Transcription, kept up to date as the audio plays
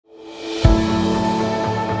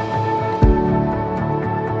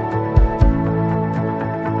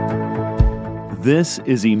This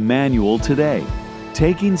is Emmanuel Today,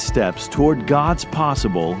 taking steps toward God's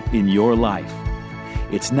possible in your life.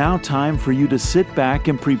 It's now time for you to sit back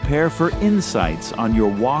and prepare for insights on your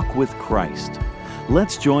walk with Christ.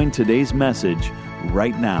 Let's join today's message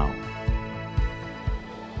right now.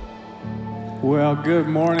 Well, good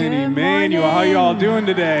morning, Good Emmanuel. morning. How you all doing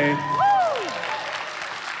today?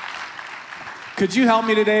 Could you help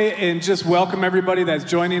me today and just welcome everybody that's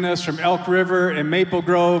joining us from Elk River and Maple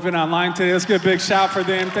Grove and online today? Let's give a big shout for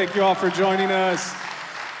them. Thank you all for joining us.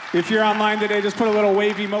 If you're online today, just put a little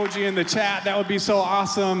wave emoji in the chat. That would be so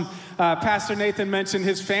awesome. Pastor Nathan mentioned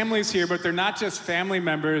his family's here, but they're not just family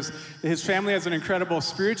members. His family has an incredible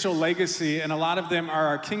spiritual legacy, and a lot of them are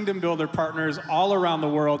our Kingdom Builder partners all around the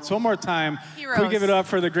world. So one more time, Heroes. can we give it up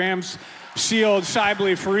for the Grams, Shield,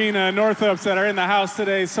 Shibley, Farina, Northups that are in the house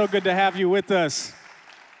today. So good to have you with us.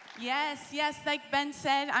 Yes, like Ben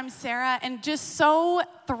said, I'm Sarah, and just so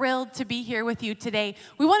thrilled to be here with you today.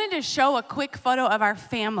 We wanted to show a quick photo of our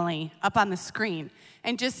family up on the screen.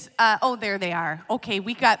 And just, there they are. Okay,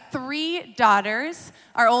 we got 3 daughters.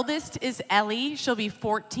 Our oldest is Ellie. She'll be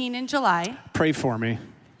 14 in July. Pray for me.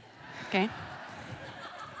 Okay.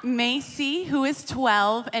 Macy, who is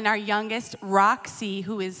 12, and our youngest, Roxy,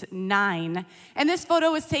 who is 9. And this photo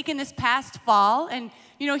was taken this past fall, and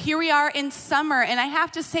here we are in summer, and I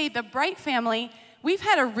have to say, the Bright family, we've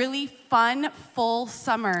had a really fun, full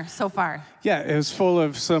summer so far. Yeah, it was full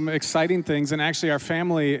of some exciting things, and actually our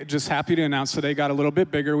family, just happy to announce today, got a little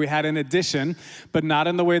bit bigger. We had an addition, but not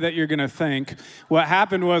in the way that you're going to think. What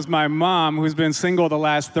happened was my mom, who's been single the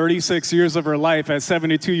last 36 years of her life at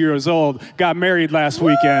 72 years old, got married last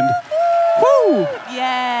weekend. Woo!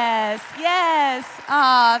 Yes.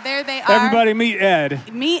 There they are. Everybody meet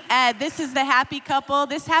Ed. Meet Ed. This is the happy couple.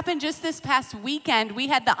 This happened just this past weekend. We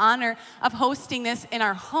had the honor of hosting this in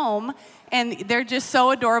our home, and they're just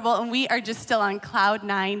so adorable, and we are just still on cloud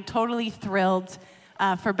 9, totally thrilled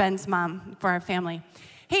for Ben's mom, for our family.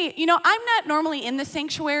 Hey, I'm not normally in the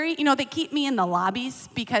sanctuary. They keep me in the lobbies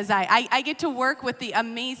because I get to work with the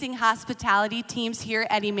amazing hospitality teams here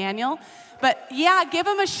at Emmanuel. But yeah, give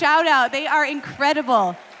them a shout out. They are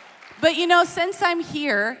incredible. But since I'm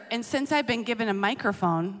here and since I've been given a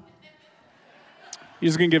microphone. You're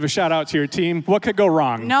just going to give a shout out to your team. What could go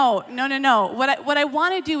wrong? No. What I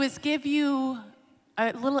want to do is give you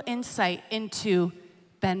a little insight into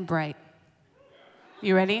Ben Bright.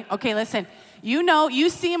 You ready? Okay, listen. You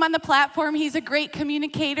see him on the platform. He's a great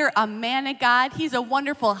communicator, a man of God. He's a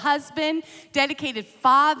wonderful husband, dedicated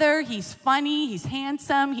father. He's funny, he's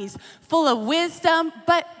handsome, he's full of wisdom.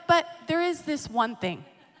 But there is this one thing.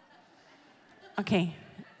 Okay,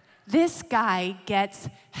 this guy gets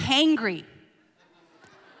hangry.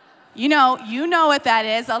 You know what that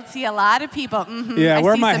is. I'll see a lot of people. Yeah,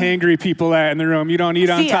 where are my hangry people at in the room? You don't eat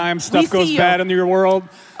on time, stuff goes bad in your world.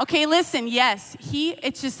 Okay, listen, yes,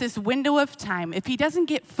 it's just this window of time. If he doesn't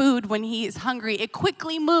get food when he is hungry, it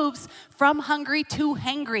quickly moves from hungry to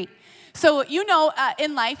hangry. So,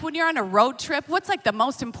 in life, when you're on a road trip, what's like the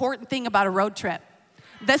most important thing about a road trip?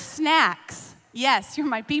 The snacks. Yes, you're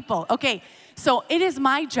my people. Okay, so it is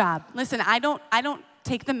my job. Listen, I don't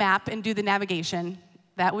take the map and do the navigation.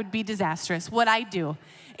 That would be disastrous. What I do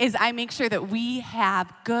is I make sure that we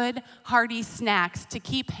have good, hearty snacks to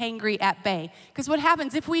keep hangry at bay. Because what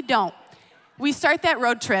happens if we don't? We start that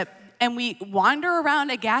road trip and we wander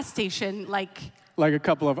around a gas station like a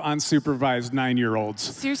couple of unsupervised 9-year-olds.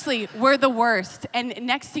 Seriously, we're the worst. And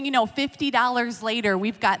next thing you know, $50 later,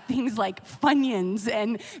 we've got things like Funyuns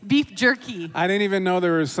and beef jerky. I didn't even know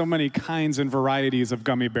there were so many kinds and varieties of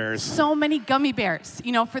gummy bears. So many gummy bears,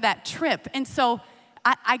 for that trip. And so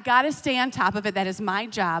I got to stay on top of it. That is my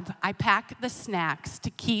job. I pack the snacks to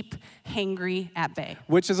keep hangry at bay.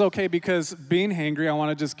 Which is okay, because being hangry, I want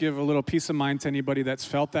to just give a little peace of mind to anybody that's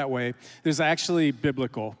felt that way. There's actually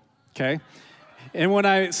biblical, okay? And when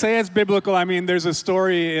I say it's biblical, I mean there's a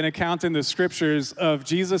story, an account in the scriptures of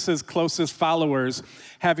Jesus' closest followers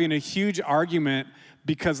having a huge argument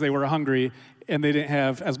because they were hungry and they didn't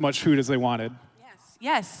have as much food as they wanted.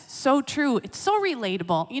 Yes, so true. It's so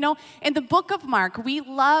relatable. In the book of Mark, we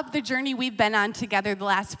love the journey we've been on together the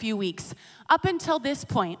last few weeks. Up until this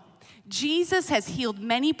point, Jesus has healed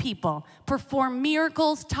many people, performed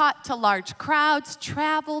miracles, taught to large crowds,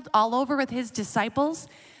 traveled all over with his disciples.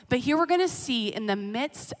 But here we're going to see in the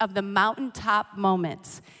midst of the mountaintop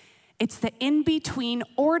moments, it's the in-between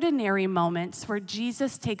ordinary moments where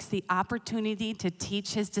Jesus takes the opportunity to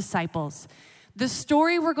teach his disciples. The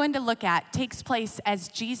story we're going to look at takes place as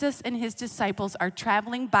Jesus and his disciples are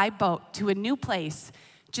traveling by boat to a new place,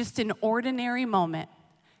 just an ordinary moment.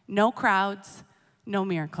 No crowds, no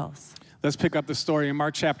miracles. Let's pick up the story in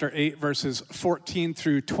Mark chapter 8, verses 14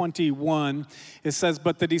 through 21. It says,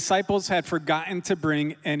 but the disciples had forgotten to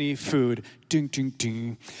bring any food. Ding, ding,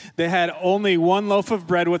 ding. They had only one loaf of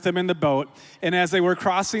bread with them in the boat, and as they were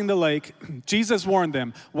crossing the lake, Jesus warned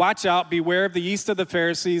them, watch out, beware of the yeast of the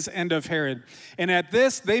Pharisees and of Herod. And at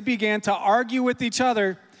this, they began to argue with each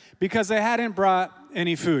other because they hadn't brought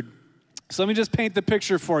any food. So let me just paint the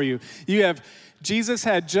picture for you. Jesus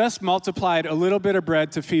had just multiplied a little bit of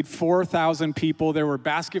bread to feed 4,000 people. There were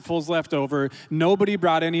basketfuls left over. Nobody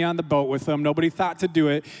brought any on the boat with them. Nobody thought to do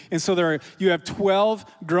it. And so you have 12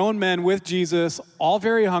 grown men with Jesus, all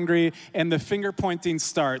very hungry, and the finger pointing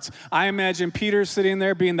starts. I imagine Peter sitting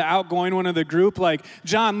there being the outgoing one of the group, like,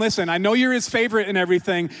 John, listen, I know you're his favorite and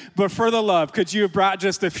everything, but for the love, could you have brought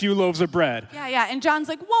just a few loaves of bread? Yeah. And John's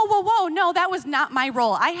like, whoa, no, that was not my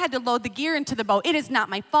role. I had to load the gear into the boat. It is not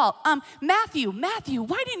my fault. Matthew,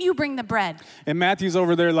 why didn't you bring the bread? And Matthew's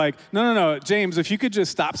over there like, no, James, if you could just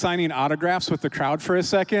stop signing autographs with the crowd for a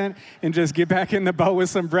second and just get back in the boat with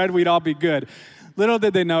some bread, we'd all be good. Little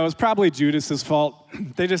did they know, it was probably Judas's fault.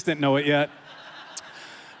 They just didn't know it yet.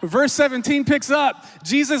 Verse 17 picks up.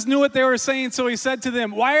 Jesus knew what they were saying, so he said to them,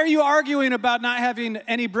 why are you arguing about not having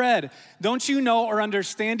any bread? Don't you know or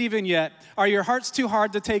understand even yet? Are your hearts too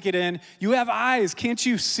hard to take it in? You have eyes, can't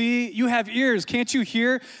you see? You have ears, can't you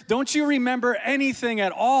hear? Don't you remember anything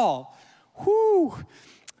at all? Whew.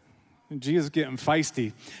 Jesus getting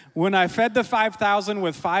feisty. When I fed the 5,000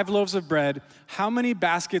 with 5 loaves of bread, how many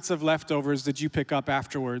baskets of leftovers did you pick up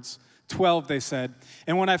afterwards? 12, they said.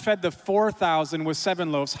 And when I fed the 4,000 with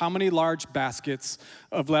 7 loaves, how many large baskets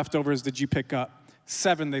of leftovers did you pick up?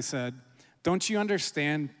 7, they said. Don't you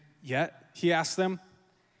understand yet? He asked them.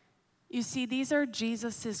 You see, these are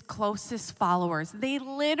Jesus's closest followers. They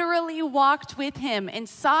literally walked with him and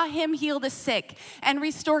saw him heal the sick and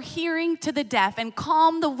restore hearing to the deaf and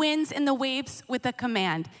calm the winds and the waves with a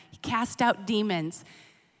command. He cast out demons.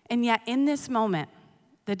 And yet in this moment,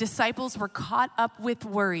 the disciples were caught up with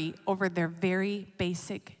worry over their very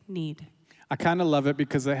basic need. I kind of love it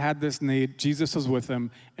because they had this need. Jesus was with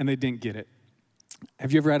them, and they didn't get it.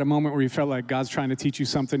 Have you ever had a moment where you felt like God's trying to teach you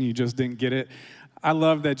something and you just didn't get it? I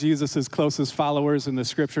love that Jesus' closest followers in the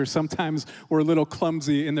scripture sometimes were a little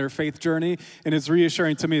clumsy in their faith journey, and it's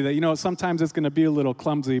reassuring to me that, sometimes it's going to be a little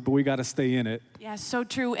clumsy, but we got to stay in it. Yeah, so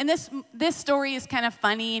true. And this story is kind of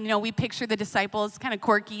funny. And, we picture the disciples kind of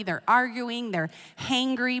quirky. They're arguing. They're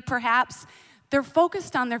hangry, perhaps. They're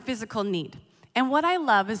focused on their physical need. And what I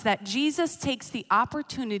love is that Jesus takes the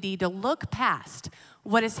opportunity to look past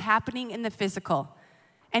what is happening in the physical,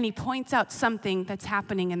 and he points out something that's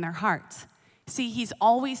happening in their hearts. See, he's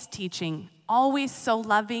always teaching, always so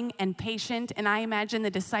loving and patient, and I imagine the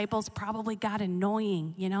disciples probably got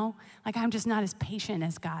annoying, Like, I'm just not as patient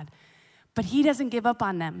as God. But he doesn't give up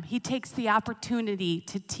on them. He takes the opportunity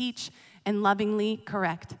to teach and lovingly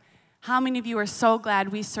correct. How many of you are so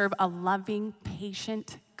glad we serve a loving,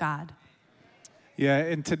 patient God? Yeah,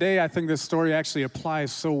 and today I think this story actually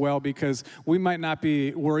applies so well because we might not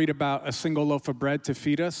be worried about a single loaf of bread to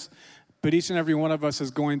feed us, but each and every one of us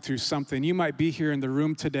is going through something. You might be here in the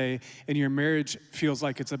room today and your marriage feels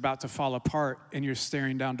like it's about to fall apart and you're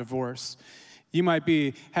staring down divorce. You might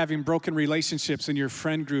be having broken relationships in your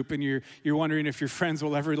friend group and you're wondering if your friends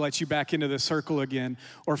will ever let you back into the circle again,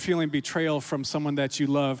 or feeling betrayal from someone that you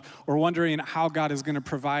love, or wondering how God is going to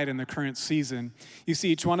provide in the current season. You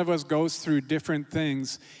see, each one of us goes through different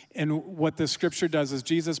things, and what the scripture does is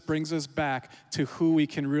Jesus brings us back to who we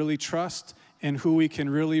can really trust and who we can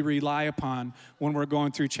really rely upon when we're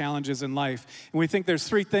going through challenges in life. And we think there's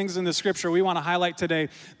 3 things in the scripture we want to highlight today.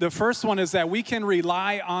 The first one is that we can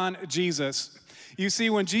rely on Jesus. You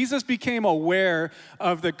see, when Jesus became aware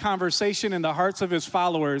of the conversation in the hearts of his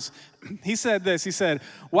followers, he said this, he said,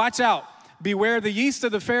 watch out, beware the yeast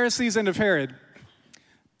of the Pharisees and of Herod.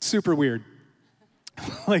 Super weird.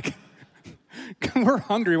 Like, we're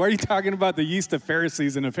hungry. Why are you talking about the yeast of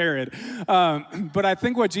Pharisees and of Herod? But I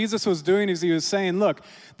think what Jesus was doing is he was saying, look,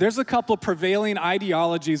 there's a couple prevailing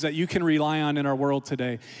ideologies that you can rely on in our world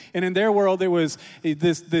today. And in their world, it was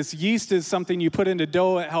this yeast is something you put into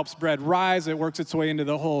dough. It helps bread rise. It works its way into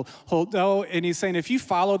the whole dough. And he's saying, if you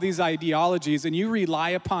follow these ideologies and you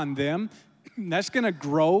rely upon them, that's going to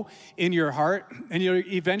grow in your heart, and you're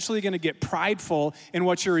eventually going to get prideful in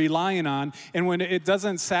what you're relying on. And when it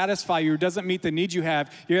doesn't satisfy you, doesn't meet the need you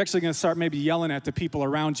have, you're actually going to start maybe yelling at the people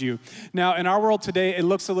around you. Now, in our world today, it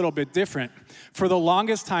looks a little bit different. For the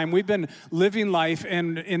longest time, we've been living life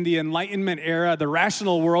in the Enlightenment era, the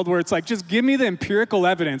rational world, where it's like, just give me the empirical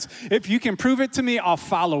evidence. If you can prove it to me, I'll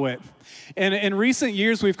follow it. And in recent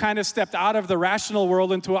years, we've kind of stepped out of the rational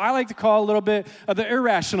world into what I like to call a little bit of the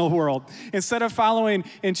irrational world. Instead of following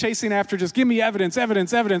and chasing after just give me evidence,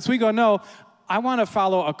 evidence, evidence, we go, no, I want to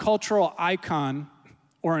follow a cultural icon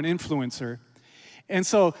or an influencer. And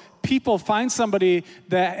so people find somebody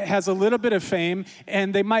that has a little bit of fame,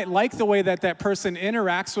 and they might like the way that that person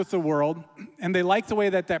interacts with the world, and they like the way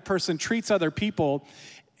that that person treats other people.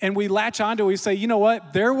 And we latch onto it, we say, you know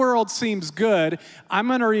what, their world seems good. I'm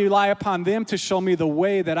going to rely upon them to show me the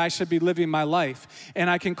way that I should be living my life. And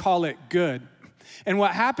I can call it good. And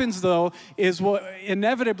what happens, though, is what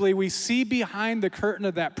inevitably we see behind the curtain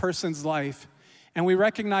of that person's life, and we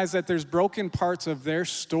recognize that there's broken parts of their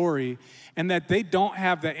story and that they don't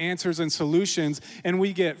have the answers and solutions, and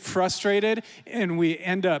we get frustrated, and we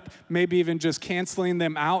end up maybe even just canceling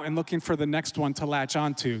them out and looking for the next one to latch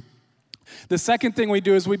onto. The second thing we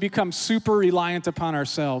do is we become super reliant upon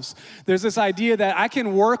ourselves. There's this idea that I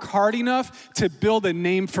can work hard enough to build a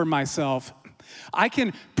name for myself. I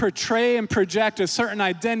can portray and project a certain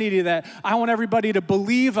identity that I want everybody to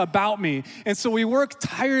believe about me. And so we work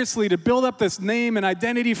tirelessly to build up this name and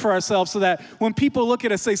identity for ourselves so that when people look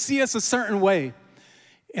at us, they see us a certain way.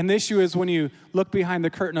 And the issue is when you look behind the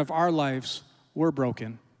curtain of our lives, we're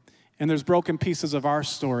broken. And there's broken pieces of our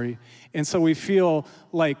story. And so we feel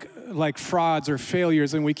like frauds or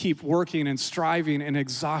failures, and we keep working and striving and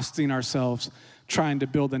exhausting ourselves trying to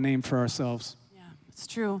build a name for ourselves. Yeah, it's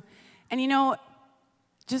true. And you know,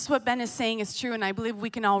 just what Ben is saying is true, and I believe we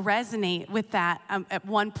can all resonate with that at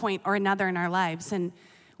one point or another in our lives. And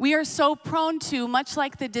we are so prone to, much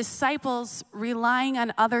like the disciples, relying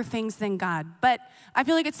on other things than God. But I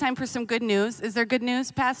feel like it's time for some good news. Is there good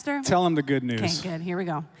news, Pastor? Tell them the good news. Okay, good. Here we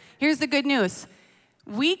go. Here's the good news.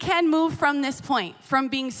 We can move from this point, from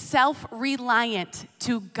being self-reliant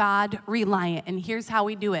to God-reliant. And here's how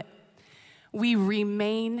we do it. We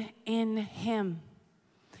remain in Him.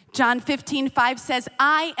 John 15:5 says,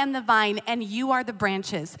 I am the vine and you are the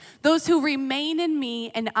branches. Those who remain in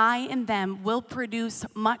me and I in them will produce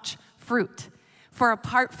much fruit. For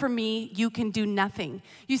apart from me, you can do nothing.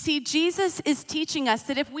 You see, Jesus is teaching us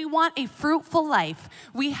that if we want a fruitful life,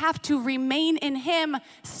 we have to remain in Him.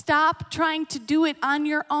 Stop trying to do it on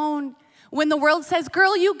your own. When the world says,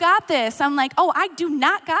 girl, you got this, I'm like, oh, I do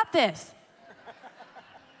not got this.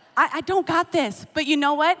 I don't got this. But you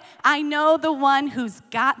know what? I know the one who's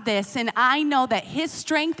got this, and I know that His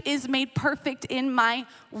strength is made perfect in my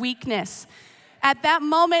weakness. At that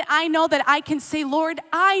moment, I know that I can say, Lord,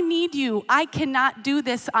 I need you. I cannot do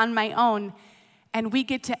this on my own. And we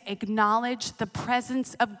get to acknowledge the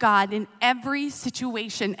presence of God in every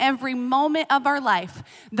situation, every moment of our life,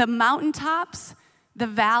 the mountaintops, the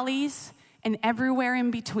valleys, and everywhere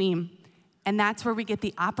in between. And that's where we get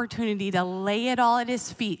the opportunity to lay it all at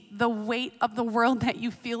His feet, the weight of the world that you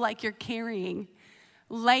feel like you're carrying.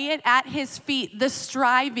 Lay it at His feet, the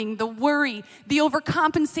striving, the worry, the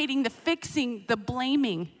overcompensating, the fixing, the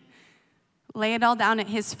blaming. Lay it all down at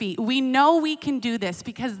His feet. We know we can do this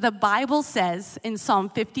because the Bible says in Psalm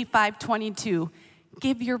 55:22,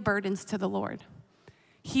 give your burdens to the Lord.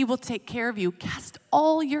 He will take care of you. Cast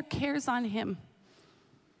all your cares on Him.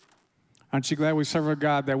 Aren't you glad we serve a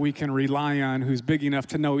God that we can rely on, who's big enough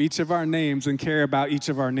to know each of our names and care about each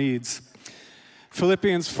of our needs?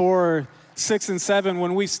 Philippians 4:6 and 7,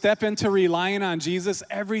 when we step into relying on Jesus,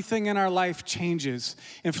 everything in our life changes.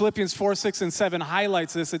 And Philippians 4:6 and 7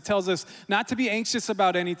 highlights this. It tells us not to be anxious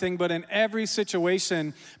about anything, but in every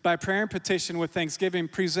situation, by prayer and petition with thanksgiving,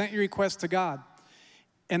 present your request to God.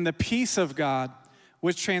 And the peace of God,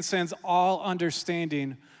 which transcends all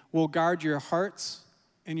understanding, will guard your hearts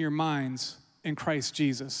and your minds in Christ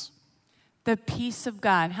Jesus. The peace of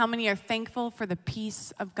God. How many are thankful for the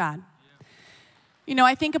peace of God? You know,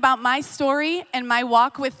 I think about my story and my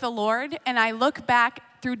walk with the Lord, and I look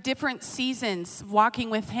back through different seasons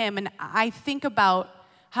walking with Him, and I think about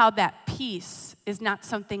how that peace is not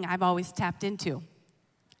something I've always tapped into.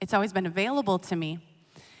 It's always been available to me.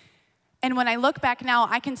 And when I look back now,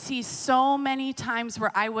 I can see so many times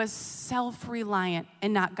where I was self-reliant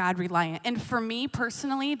and not God-reliant. And for me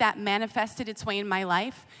personally, that manifested its way in my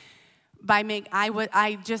life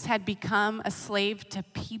I just had become a slave to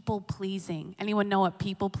people-pleasing. Anyone know what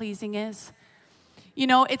people-pleasing is? You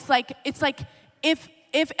know, it's like if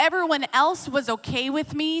everyone else was okay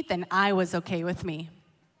with me, then I was okay with me.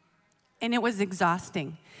 And it was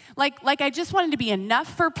exhausting. Like I just wanted to be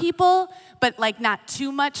enough for people, but like not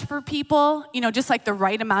too much for people. You know, just like the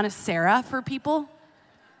right amount of Sarah for people.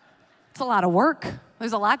 It's a lot of work.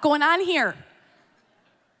 There's a lot going on here.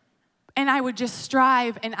 And I would just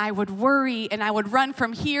strive, and I would worry, and I would run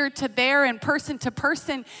from here to there and person to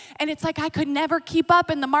person. And it's like I could never keep up,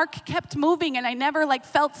 and the mark kept moving, and I never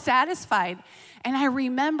felt satisfied. And I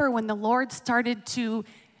remember when the Lord started to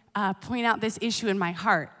point out this issue in my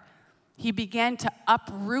heart. He began to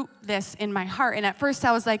uproot this in my heart. And at first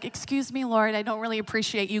I was like, excuse me, Lord, I don't really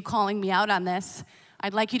appreciate you calling me out on this.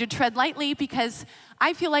 I'd like you to tread lightly because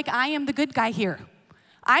I feel like I am the good guy here.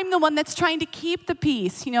 I'm the one that's trying to keep the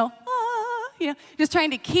peace, just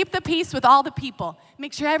trying to keep the peace with all the people,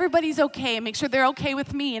 make sure everybody's okay, and make sure they're okay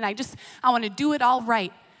with me, and I want to do it all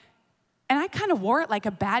right. And I kind of wore it like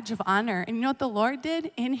a badge of honor. And you know what the Lord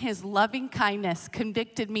did? In his loving kindness,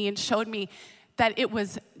 convicted me and showed me that it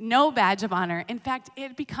was no badge of honor. In fact, it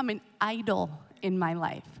had become an idol in my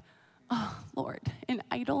life. Oh, Lord, an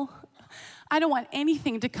idol? I don't want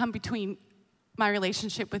anything to come between my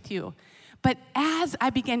relationship with you. But as I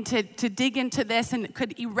began to dig into this and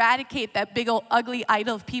could eradicate that big old ugly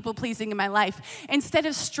idol of people-pleasing in my life, instead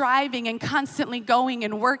of striving and constantly going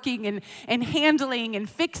and working and handling and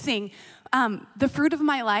fixing, the fruit of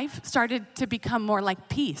my life started to become more like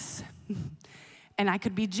peace. And I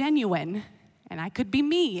could be genuine, and I could be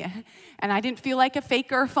me, and I didn't feel like a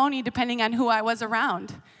fake or a phony depending on who I was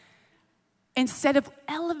around. Instead of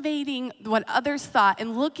elevating what others thought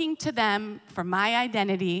and looking to them for my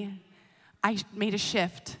identity, I made a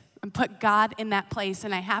shift and put God in that place,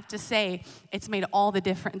 and I have to say, it's made all the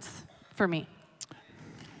difference for me.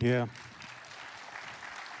 Yeah.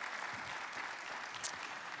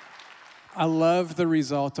 I love the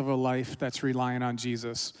result of a life that's relying on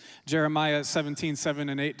Jesus. Jeremiah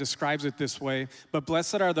 17:7-8 describes it this way, but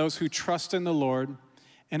blessed are those who trust in the Lord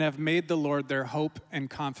and have made the Lord their hope and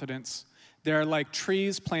confidence. They are like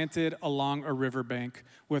trees planted along a riverbank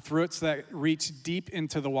with roots that reach deep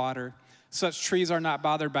into the water. Such trees are not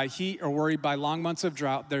bothered by heat or worried by long months of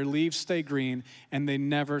drought. Their leaves stay green, and they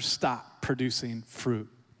never stop producing fruit.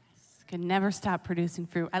 Can never stop producing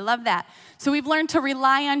fruit. I love that. So we've learned to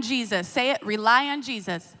rely on Jesus. Say it, rely on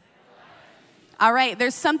Jesus. All right,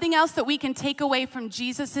 there's something else that we can take away from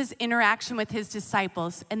Jesus' interaction with his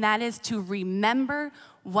disciples, and that is to remember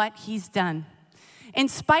what he's done. In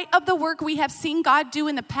spite of the work we have seen God do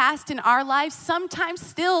in the past in our lives, sometimes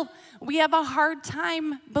still we have a hard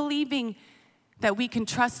time believing that we can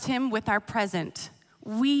trust him with our present.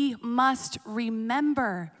 We must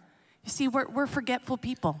remember. You see, we're forgetful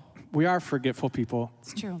people. We are forgetful people.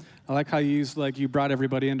 It's true. I like how you brought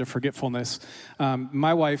everybody into forgetfulness.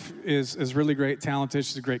 My wife is really great, talented.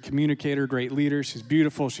 She's a great communicator, great leader. She's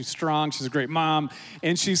beautiful, she's strong, she's a great mom,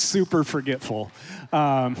 and she's super forgetful.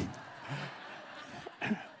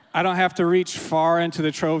 I don't have to reach far into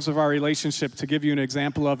the troves of our relationship to give you an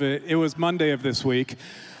example of it. It was Monday of this week.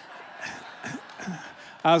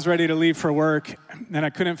 I was ready to leave for work, and I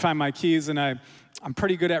couldn't find my keys, and I'm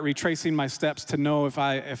pretty good at retracing my steps to know if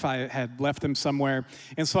I had left them somewhere.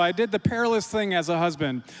 And so I did the perilous thing as a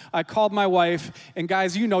husband. I called my wife, and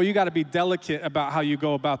guys, you got to be delicate about how you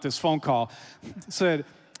go about this phone call. I said,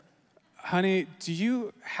 honey, do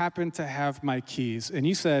you happen to have my keys? And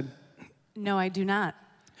you said, no, I do not.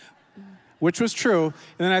 Which was true. And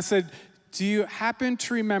then I said, do you happen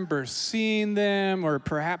to remember seeing them, or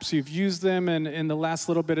perhaps you've used them in the last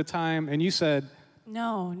little bit of time? And you said,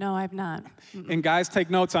 no, I've not. Mm-mm. And guys, take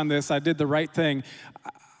notes on this. I did the right thing.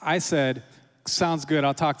 I said, sounds good,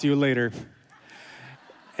 I'll talk to you later.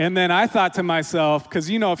 And then I thought to myself, because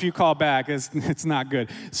if you call back, it's not good.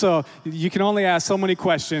 So you can only ask so many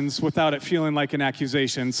questions without it feeling like an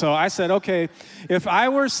accusation. So I said, okay, if I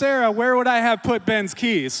were Sarah, where would I have put Ben's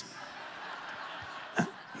keys?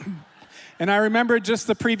 And I remember just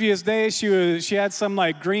the previous day, she had some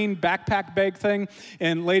green backpack bag thing.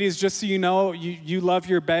 And ladies, just so you know, you love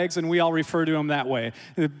your bags, and we all refer to them that way,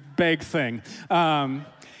 the bag thing.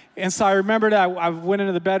 And so I remembered I went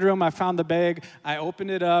into the bedroom, I found the bag, I opened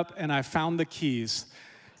it up, and I found the keys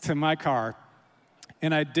to my car.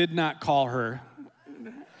 And I did not call her.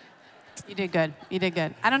 You did good.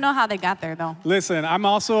 I don't know how they got there, though. Listen, I'm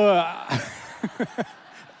also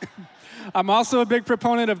a big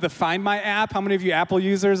proponent of the Find My app. How many of you Apple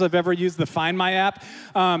users have ever used the Find My app?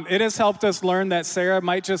 It has helped us learn that Sarah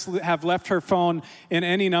might just have left her phone in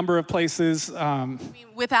any number of places.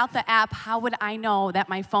 Without the app, how would I know that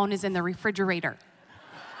my phone is in the refrigerator?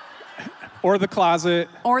 Or the closet.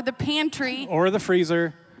 Or the pantry. Or the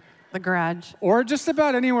freezer. The garage. Or just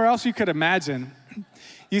about anywhere else you could imagine.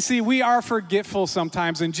 You see, we are forgetful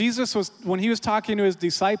sometimes. And Jesus when he was talking to his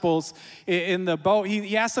disciples in the boat,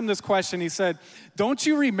 he asked them this question. He said, don't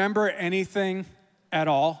you remember anything at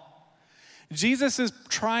all? Jesus is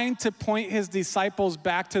trying to point his disciples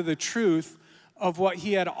back to the truth of what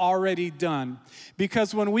he had already done.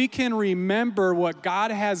 Because when we can remember what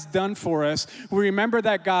God has done for us, we remember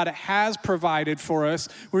that God has provided for us,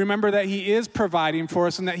 we remember that he is providing for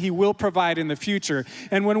us and that he will provide in the future.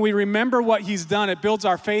 And when we remember what he's done, it builds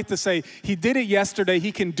our faith to say, he did it yesterday,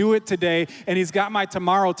 he can do it today, and he's got my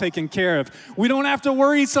tomorrow taken care of. We don't have to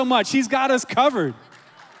worry so much. He's got us covered.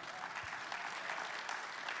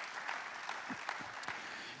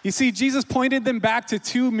 You see, Jesus pointed them back to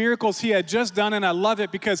 2 miracles he had just done, and I love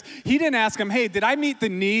it because he didn't ask them, hey, did I meet the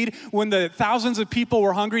need when the thousands of people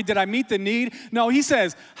were hungry? Did I meet the need? No, he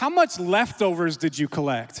says, how much leftovers did you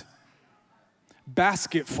collect?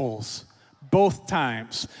 Basketfuls. Both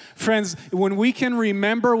times. Friends, when we can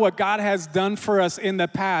remember what God has done for us in the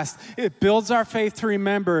past, it builds our faith to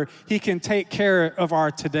remember he can take care of our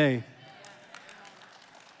today.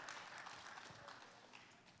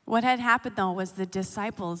 What had happened, though, was the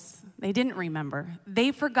disciples, they didn't remember.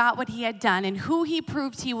 They forgot what he had done and who he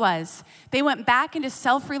proved he was. They went back into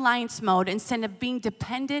self-reliance mode instead of being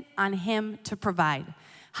dependent on him to provide.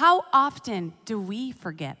 How often do we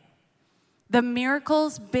forget the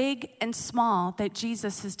miracles, big and small, that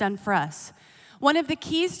Jesus has done for us? One of the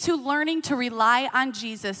keys to learning to rely on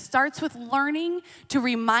Jesus starts with learning to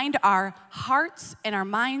remind our hearts and our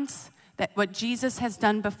minds that what Jesus has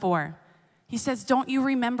done before. He says, don't you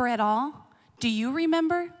remember at all? Do you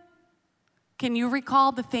remember? Can you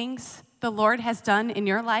recall the things the Lord has done in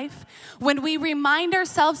your life? When we remind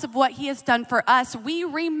ourselves of what he has done for us, we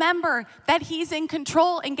remember that he's in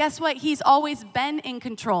control. And guess what? He's always been in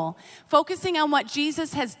control. Focusing on what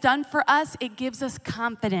Jesus has done for us, it gives us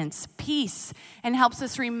confidence, peace, and helps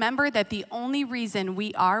us remember that the only reason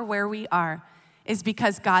we are where we are is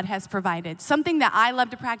because God has provided. Something that I love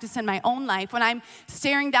to practice in my own life when I'm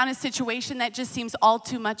staring down a situation that just seems all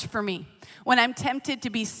too much for me, when I'm tempted to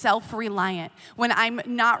be self-reliant, when I'm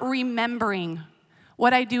not remembering,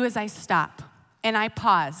 what I do is I stop and I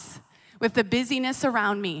pause with the busyness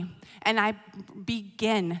around me and I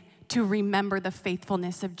begin to remember the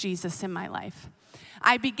faithfulness of Jesus in my life.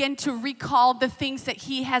 I begin to recall the things that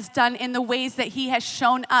he has done in the ways that he has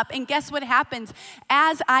shown up. And guess what happens?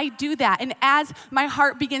 As I do that, and as my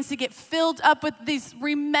heart begins to get filled up with this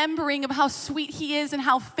remembering of how sweet he is and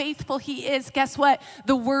how faithful he is, guess what?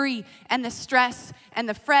 The worry and the stress and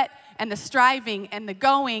the fret and the striving and the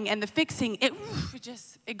going and the fixing,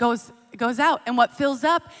 it goes out. And what fills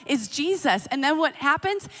up is Jesus. And then what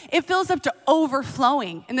happens? It fills up to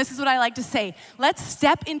overflowing. And this is what I like to say. Let's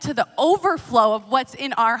step into the overflow of what's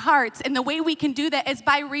in our hearts. And the way we can do that is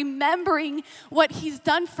by remembering what he's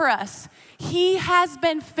done for us. He has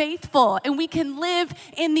been faithful, and we can live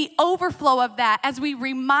in the overflow of that as we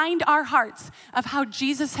remind our hearts of how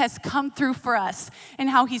Jesus has come through for us and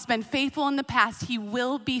how he's been faithful in the past. He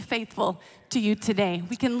will be faithful to you today.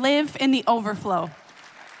 We can live in the overflow.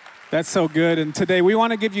 That's so good. And today we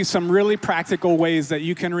want to give you some really practical ways that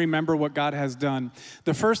you can remember what God has done.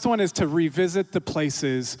 The first one is to revisit the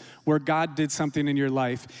places where God did something in your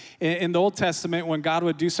life. In the Old Testament, when God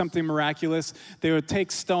would do something miraculous, they would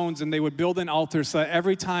take stones and they would build an altar so that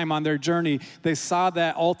every time on their journey they saw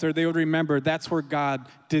that altar, they would remember that's where God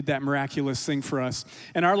did that miraculous thing for us.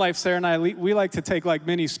 In our life, Sarah and I, we like to take like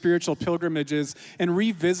many spiritual pilgrimages and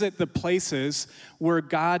revisit the places where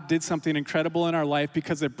God did something incredible in our life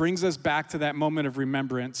because it brings us back to that moment of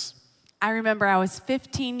remembrance. I remember I was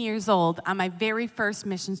 15 years old on my very first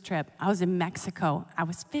missions trip. I was in Mexico. I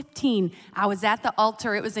was 15. I was at the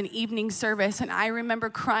altar. It was an evening service, and I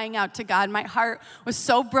remember crying out to God. My heart was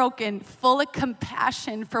so broken, full of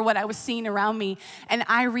compassion for what I was seeing around me. And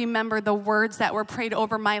I remember the words that were prayed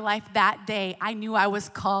over my life that day. I knew I was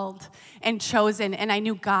called and chosen, and I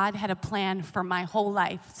knew God had a plan for my whole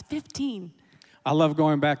life. It's 15. I love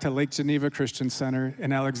going back to Lake Geneva Christian Center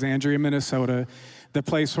in Alexandria, Minnesota, the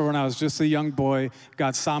place where when I was just a young boy,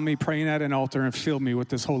 God saw me praying at an altar and filled me with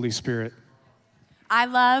this Holy Spirit. I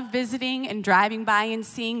love visiting and driving by and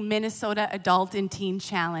seeing Minnesota Adult and Teen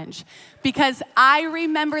Challenge because I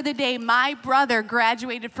remember the day my brother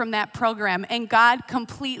graduated from that program and God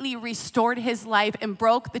completely restored his life and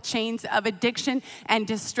broke the chains of addiction and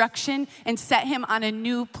destruction and set him on a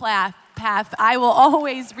new path I will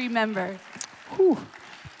always remember. Whew.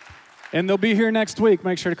 And they'll be here next week.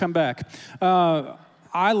 Make sure to come back.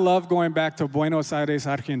 I love going back to Buenos Aires,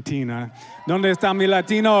 Argentina. ¿Dónde están mis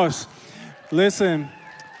Latinos? Listen,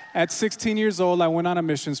 at 16 years old, I went on a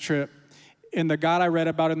missions trip. And the God I read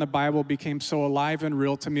about in the Bible became so alive and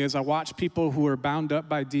real to me as I watched people who were bound up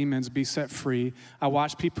by demons be set free. I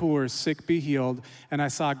watched people who were sick be healed. And I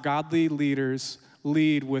saw godly leaders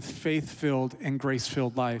lead with faith-filled and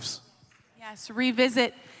grace-filled lives. Yes,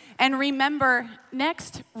 revisit and remember.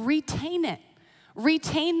 Next, retain it.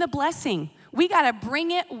 Retain the blessing. We got to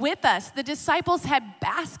bring it with us. The disciples had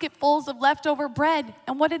basketfuls of leftover bread,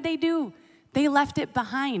 and what did they do? They left it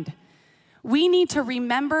behind. We need to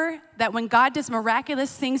remember that when God does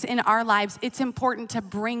miraculous things in our lives, it's important to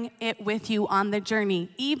bring it with you on the journey.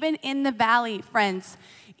 Even in the valley, friends,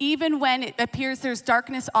 even when it appears there's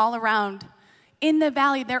darkness all around, in the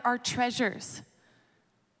valley there are treasures.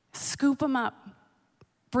 Scoop them up.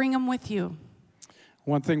 Bring them with you.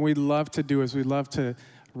 One thing we love to do is we love to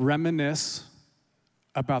reminisce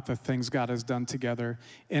about the things God has done together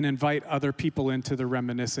and invite other people into the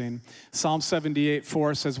reminiscing. Psalm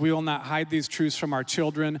 78:4 says, "We will not hide these truths from our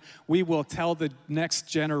children. We will tell the next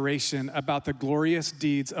generation about the glorious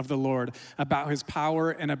deeds of the Lord, about his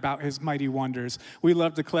power and about his mighty wonders." We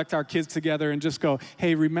love to collect our kids together and just go,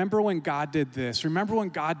 hey, remember when God did this? Remember when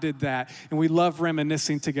God did that? And we love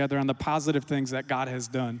reminiscing together on the positive things that God has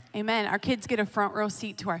done. Amen. Our kids get a front row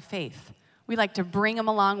seat to our faith. We like to bring them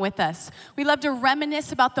along with us. We love to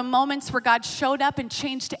reminisce about the moments where God showed up and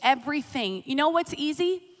changed everything. You know what's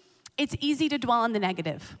easy? It's easy to dwell on the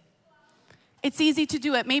negative. It's easy to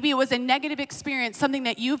do it. Maybe it was a negative experience, something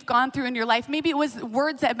that you've gone through in your life. Maybe it was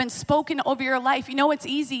words that have been spoken over your life. You know what's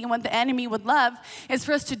easy and what the enemy would love is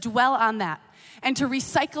for us to dwell on that and to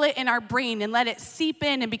recycle it in our brain and let it seep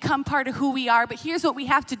in and become part of who we are. But here's what we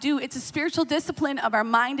have to do. It's a spiritual discipline of our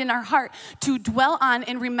mind and our heart to dwell on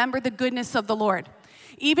and remember the goodness of the Lord.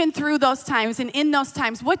 Even through those times and in those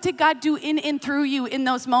times, what did God do in and through you in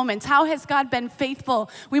those moments? How has God been faithful?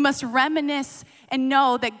 We must reminisce and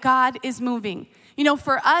know that God is moving. You know,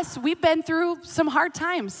 for us, we've been through some hard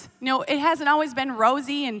times. You know, it hasn't always been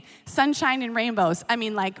rosy and sunshine and rainbows. I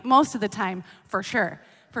mean, like most of the time, for sure.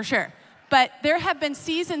 But there have been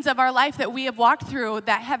seasons of our life that we have walked through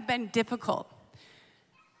that have been difficult.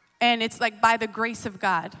 And it's like by the grace of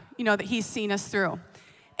God, you know, that he's seen us through.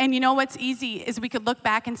 And you know what's easy is we could look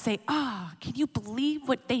back and say, can you believe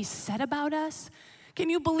what they said about us? Can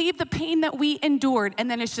you believe the pain that we endured? And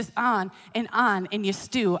then it's just on, and you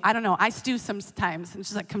stew. I don't know, I stew sometimes. It's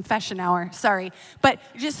just like confession hour, sorry. But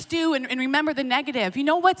just stew and remember the negative. You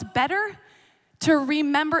know what's better? To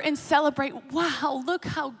remember and celebrate, wow, look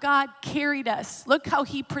how God carried us. Look how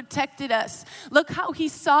he protected us. Look how he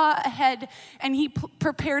saw ahead and he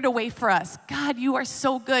prepared a way for us. God, you are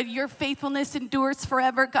so good. Your faithfulness endures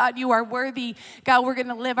forever. God, you are worthy. God, we're going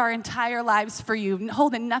to live our entire lives for you,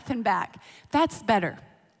 holding nothing back. That's better.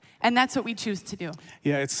 And that's what we choose to do.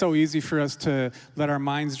 Yeah, it's so easy for us to let our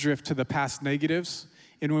minds drift to the past negatives.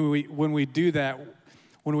 And when we do that,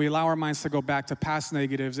 when we allow our minds to go back to past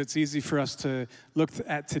negatives, it's easy for us to look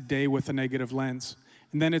at today with a negative lens.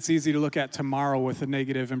 And then it's easy to look at tomorrow with a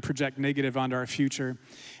negative and project negative onto our future.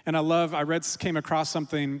 And came across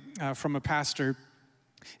something from a pastor,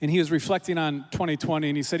 and he was reflecting on 2020,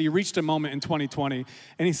 and he said he reached a moment in 2020,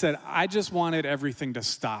 and he said, I just wanted everything to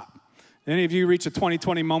stop. Any of you reach a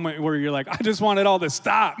 2020 moment where you're like, I just want it all to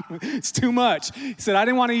stop. It's too much. He said, I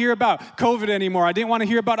didn't want to hear about COVID anymore. I didn't want to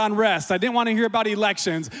hear about unrest. I didn't want to hear about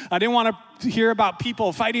elections. I didn't want to hear about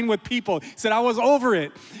people fighting with people. He said, I was over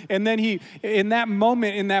it. And then in that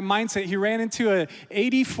moment, in that mindset, he ran into an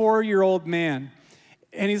 84-year-old man.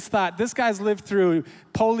 And he's thought, this guy's lived through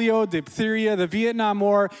polio, diphtheria, the Vietnam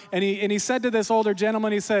War. And he said to this older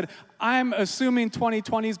gentleman, he said, I'm assuming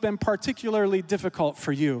 2020 has been particularly difficult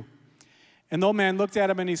for you. And the old man looked at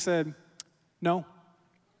him and he said, no.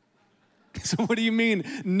 So what do you mean,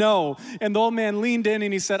 no? And the old man leaned in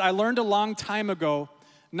and he said, I learned a long time ago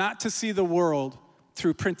not to see the world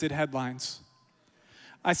through printed headlines.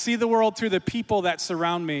 I see the world through the people that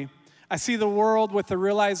surround me. I see the world with the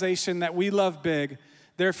realization that we love big.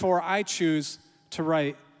 Therefore, I choose to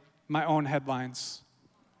write my own headlines.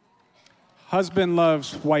 Husband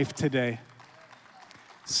loves wife today.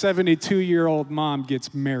 72-year-old mom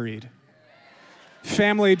gets married.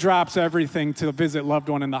 Family drops everything to visit loved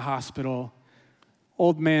one in the hospital.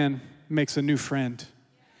 Old man makes a new friend.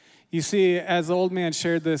 You see, as the old man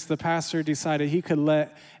shared this, the pastor decided he could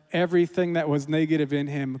let everything that was negative in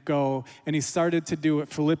him go, and he started to do what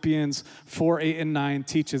Philippians 4:8-9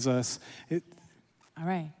 teaches us. All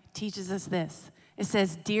right, it teaches us this. It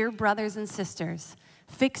says, dear brothers and sisters,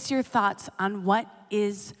 fix your thoughts on what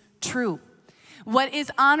is true, what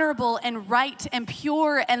is honorable and right and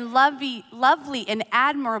pure and lovely and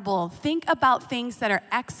admirable. Think about things that are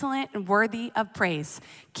excellent and worthy of praise.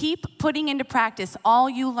 Keep putting into practice all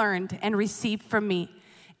you learned and received from me,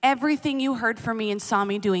 everything you heard from me and saw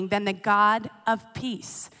me doing. Then the God of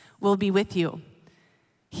peace will be with you.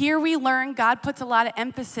 Here we learn God puts a lot of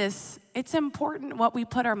emphasis. It's important what we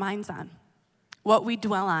put our minds on, what we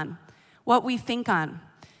dwell on, what we think on.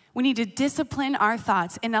 We need to discipline our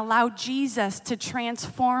thoughts and allow Jesus to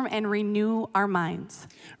transform and renew our minds.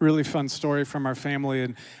 Really fun story from our family,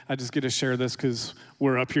 and I just get to share this because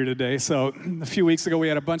we're up here today. So a few weeks ago, we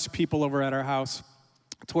had a bunch of people over at our house.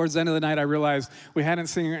 Towards the end of the night, I realized we hadn't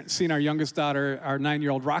seen our youngest daughter, our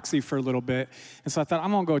 9-year-old Roxy, for a little bit. And so I thought,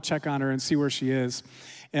 I'm going to go check on her and see where she is.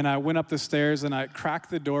 And I went up the stairs, and I cracked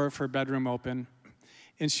the door of her bedroom open.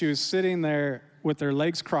 And she was sitting there with her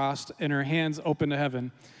legs crossed and her hands open to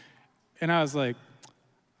heaven. And I was like,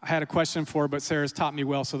 I had a question for her, but Sarah's taught me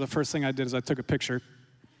well, so the first thing I did is I took a picture.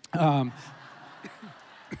 And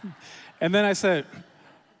then I said,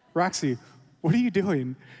 Roxy, what are you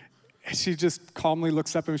doing? And she just calmly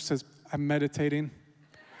looks up and she says, I'm meditating.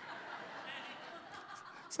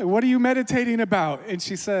 I said, what are you meditating about? And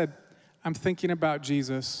she said, I'm thinking about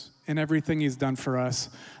Jesus and everything he's done for us.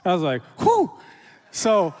 I was like, whew.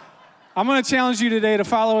 So I'm going to challenge you today to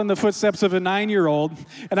follow in the footsteps of a 9-year-old,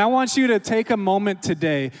 and I want you to take a moment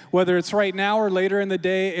today, whether it's right now or later in the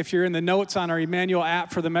day, if you're in the notes on our Emmanuel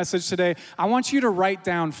app for the message today, I want you to write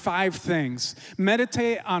down 5 things.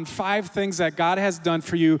 Meditate on 5 things that God has done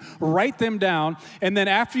for you. Write them down, and then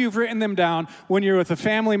after you've written them down, when you're with a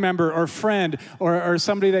family member or friend or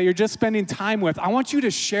somebody that you're just spending time with, I want you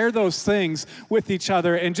to share those things with each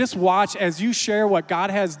other and just watch as you share what God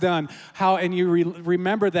has done, and you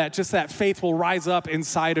remember that, just that faith will rise up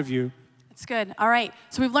inside of you. That's good. All right.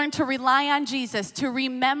 So we've learned to rely on Jesus, to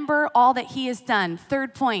remember all that he has done.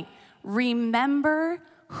 Third point, remember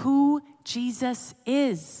who Jesus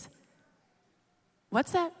is.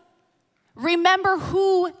 What's that? Remember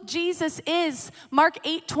who Jesus is. Mark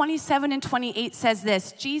 8:27 and 28 says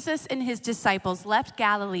this, Jesus and his disciples left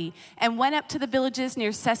Galilee and went up to the villages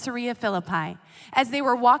near Caesarea Philippi. As they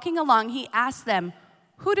were walking along, he asked them,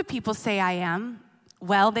 who do people say I am?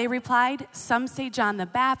 Well, they replied, some say John the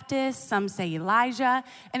Baptist, some say Elijah,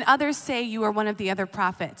 and others say you are one of the other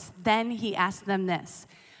prophets. Then he asked them this,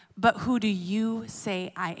 but who do you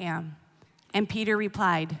say I am? And Peter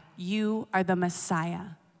replied, you are the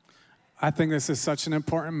Messiah. I think this is such an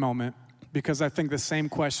important moment because I think the same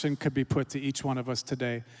question could be put to each one of us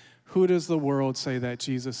today. Who does the world say that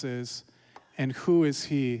Jesus is, and who is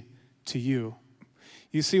he to you?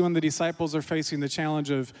 You see, when the disciples are facing the challenge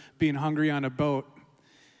of being hungry on a boat,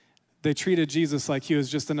 they treated Jesus like he was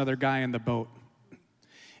just another guy in the boat.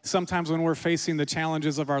 Sometimes when we're facing the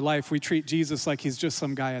challenges of our life, we treat Jesus like he's just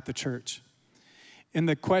some guy at the church. And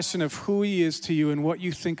the question of who he is to you and what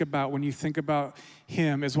you think about when you think about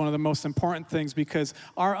him is one of the most important things, because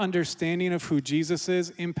our understanding of who Jesus is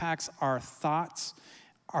impacts our thoughts,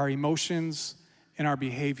 our emotions, and our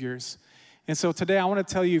behaviors. And so today I want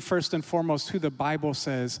to tell you first and foremost who the Bible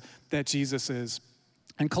says that Jesus is.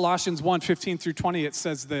 In Colossians 1:15 through 20, it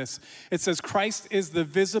says this. It says, Christ is the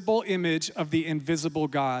visible image of the invisible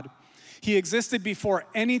God. He existed before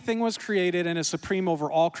anything was created and is supreme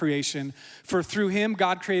over all creation. For through him,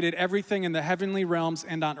 God created everything in the heavenly realms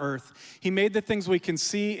and on earth. He made the things we can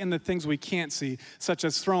see and the things we can't see, such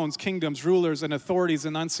as thrones, kingdoms, rulers, and authorities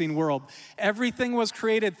in the unseen world. Everything was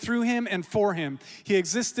created through him and for him. He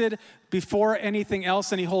existed before anything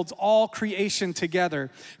else, and he holds all creation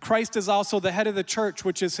together. Christ is also the head of the church,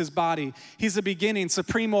 which is his body. He's the beginning,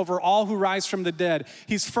 supreme over all who rise from the dead.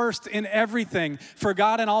 He's first in everything. For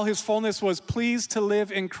God in all his fullness was pleased to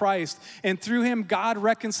live in Christ, and through him God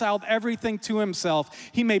reconciled everything to himself.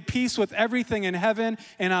 He made peace with everything in heaven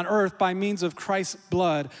and on earth by means of Christ's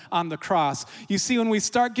blood on the cross. You see, when we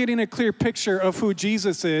start getting a clear picture of who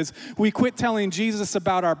Jesus is, we quit telling Jesus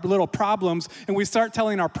about our little problems, and we start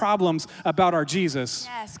telling our problems about our Jesus.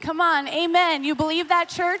 Yes, come on, amen. You believe that,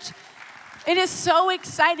 church? It is so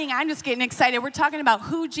exciting. I'm just getting excited. We're talking about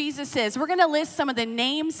who Jesus is. We're going to list some of the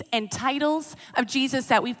names and titles of Jesus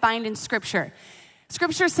that we find in Scripture.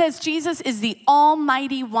 Scripture says Jesus is the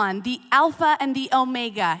Almighty One, the Alpha and the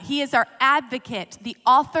Omega. He is our advocate, the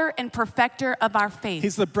author and perfecter of our faith.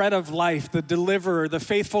 He's the bread of life, the deliverer, the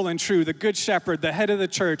faithful and true, the good shepherd, the head of the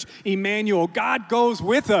church, Emmanuel. God goes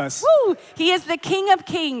with us. Woo! He is the King of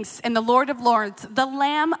kings and the Lord of lords, the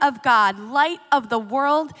Lamb of God, light of the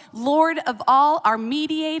world, Lord of all, our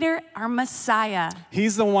mediator, our Messiah.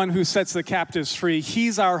 He's the one who sets the captives free.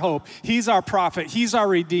 He's our hope. He's our prophet. He's our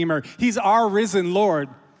redeemer. He's our risen Lord.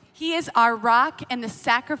 He is our rock and the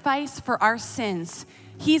sacrifice for our sins.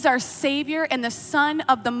 He's our Savior and the Son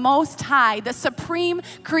of the Most High, the supreme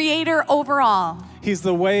creator over all. He's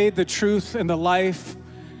the way, the truth, and the life.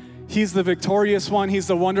 He's the victorious one. He's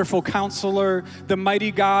the wonderful counselor, the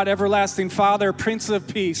mighty God, everlasting Father, Prince of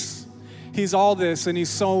Peace. He's all this, and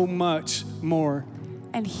he's so much more.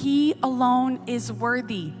 And he alone is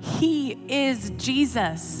worthy. He is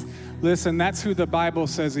Jesus. Listen, that's who the Bible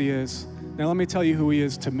says he is. Now let me tell you who he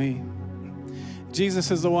is to me.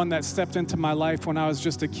 Jesus is the one that stepped into my life when I was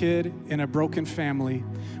just a kid in a broken family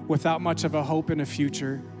without much of a hope and a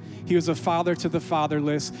future. He was a father to the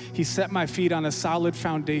fatherless. He set my feet on a solid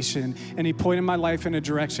foundation, and he pointed my life in a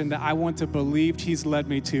direction that I wouldn't have believed he's led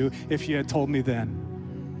me to if he had told me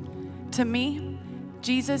then. To me,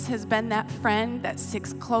 Jesus has been that friend that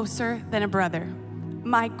sticks closer than a brother,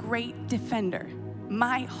 my great defender,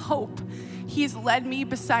 my hope. He's led me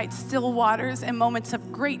beside still waters and moments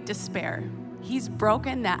of great despair. He's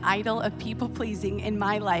broken that idol of people-pleasing in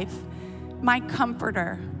my life, my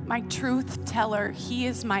comforter, my truth teller. He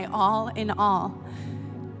is my all in all.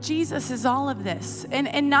 Jesus is all of this,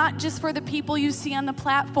 and not just for the people you see on the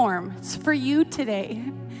platform. It's for you today.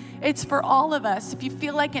 It's for all of us. If you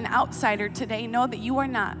feel like an outsider today, know that you are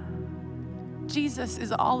not. Jesus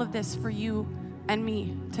is all of this for you and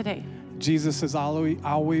me today. Jesus is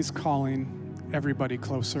always calling everybody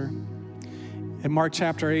closer. In Mark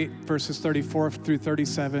chapter 8, verses 34 through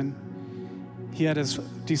 37, he had his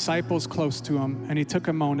disciples close to him, and he took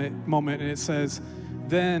a moment, and it says,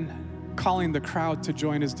 then calling the crowd to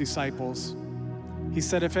join his disciples, he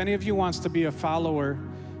said, if any of you wants to be a follower,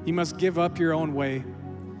 you must give up your own way.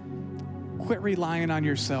 Quit relying on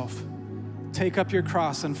yourself. Take up your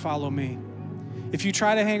cross and follow me. If you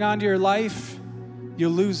try to hang on to your life,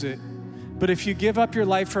 you'll lose it. But if you give up your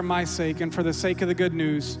life for my sake and for the sake of the good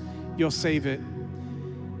news, you'll save it.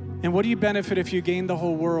 And what do you benefit if you gain the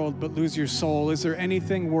whole world but lose your soul? Is there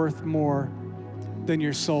anything worth more than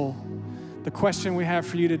your soul? The question we have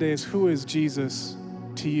for you today is, who is Jesus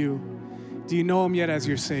to you? Do you know him yet as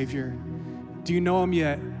your Savior? Do you know him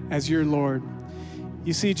yet as your Lord?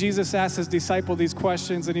 You see, Jesus asked his disciple these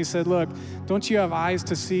questions, and he said, look, don't you have eyes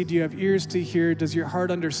to see? Do you have ears to hear? Does your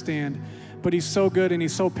heart understand? But he's so good and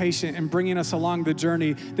he's so patient in bringing us along the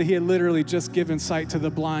journey that he had literally just given sight to the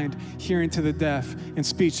blind, hearing to the deaf, and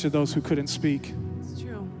speech to those who couldn't speak. It's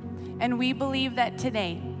true. And we believe that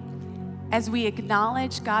today, as we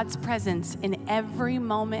acknowledge God's presence in every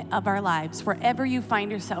moment of our lives, wherever you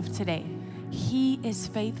find yourself today, he is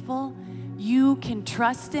faithful. You can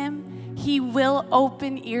trust him. He will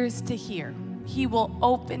open ears to hear. He will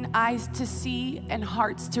open eyes to see and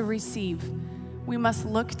hearts to receive. We must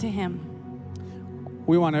look to him.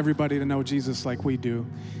 We want everybody to know Jesus like we do.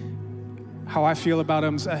 How I feel about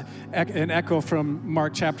him is an echo from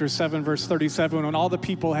Mark chapter 7, verse 37. When all the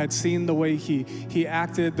people had seen the way he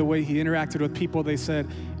acted, the way he interacted with people, they said,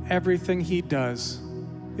 everything he does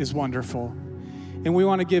is wonderful. And we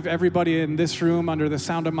want to give everybody in this room, under the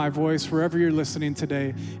sound of my voice, wherever you're listening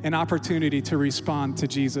today, an opportunity to respond to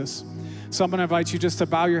Jesus. So I'm going to invite you just to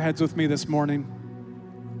bow your heads with me this morning.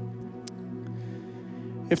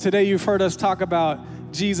 If today you've heard us talk about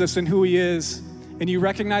Jesus and who he is, and you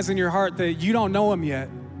recognize in your heart that you don't know him yet,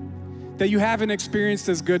 that you haven't experienced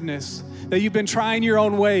his goodness, that you've been trying your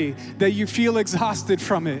own way, that you feel exhausted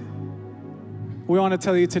from it, we want to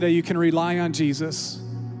tell you today you can rely on Jesus.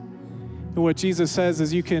 And what Jesus says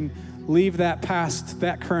is you can leave that past,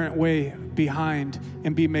 that current way behind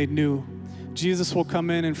and be made new. Jesus will come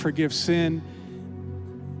in and forgive sin.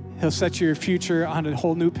 He'll set your future on a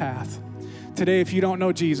whole new path. Today, if you don't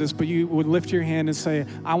know Jesus, but you would lift your hand and say,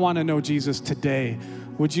 I want to know Jesus today,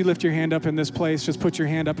 would you lift your hand up in this place? Just put your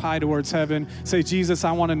hand up high towards heaven. Say, Jesus,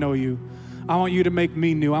 I want to know you. I want you to make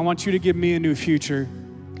me new. I want you to give me a new future.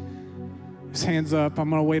 His hand's up. I'm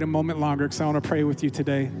going to wait a moment longer because I want to pray with you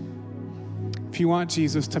today. If you want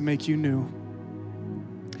Jesus to make you new.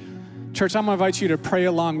 Church, I'm going to invite you to pray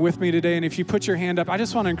along with me today. And if you put your hand up, I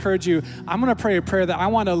just want to encourage you. I'm going to pray a prayer that I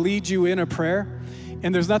want to lead you in a prayer.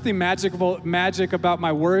 And there's nothing magic about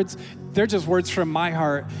my words. They're just words from my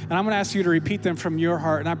heart. And I'm going to ask you to repeat them from your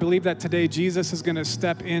heart. And I believe that today Jesus is going to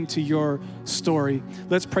step into your story.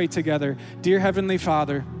 Let's pray together. Dear Heavenly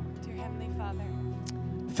Father. Dear Heavenly Father.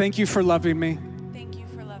 Thank you for loving me. Thank you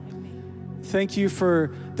for loving me. Thank you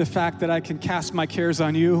for the fact that I can cast my cares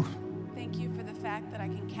on you. Thank you for the fact that I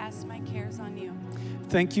can cast my cares on you.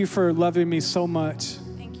 Thank you for loving me so much.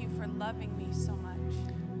 Thank you for loving me so much.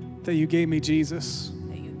 That you gave me Jesus.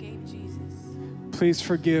 That you gave Jesus. Please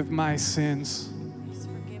forgive my sins. Please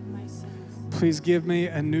forgive my sins. Please give me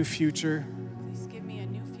a new future. Please give me a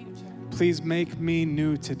new future. Please make me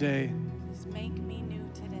new today. Please make me new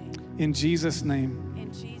today. In Jesus' name.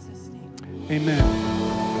 In Jesus' name. Amen.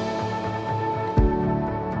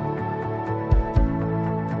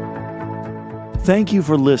 Thank you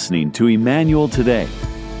for listening to Emmanuel Today.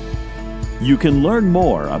 You can learn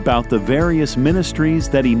more about the various ministries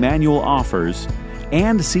that Emmanuel offers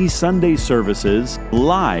and see Sunday services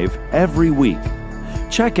live every week.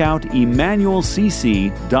 check out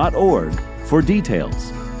emmanuelcc.org for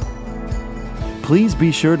details. Please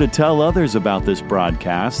be sure to tell others about this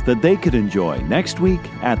broadcast that they could enjoy next week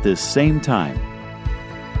at this same time.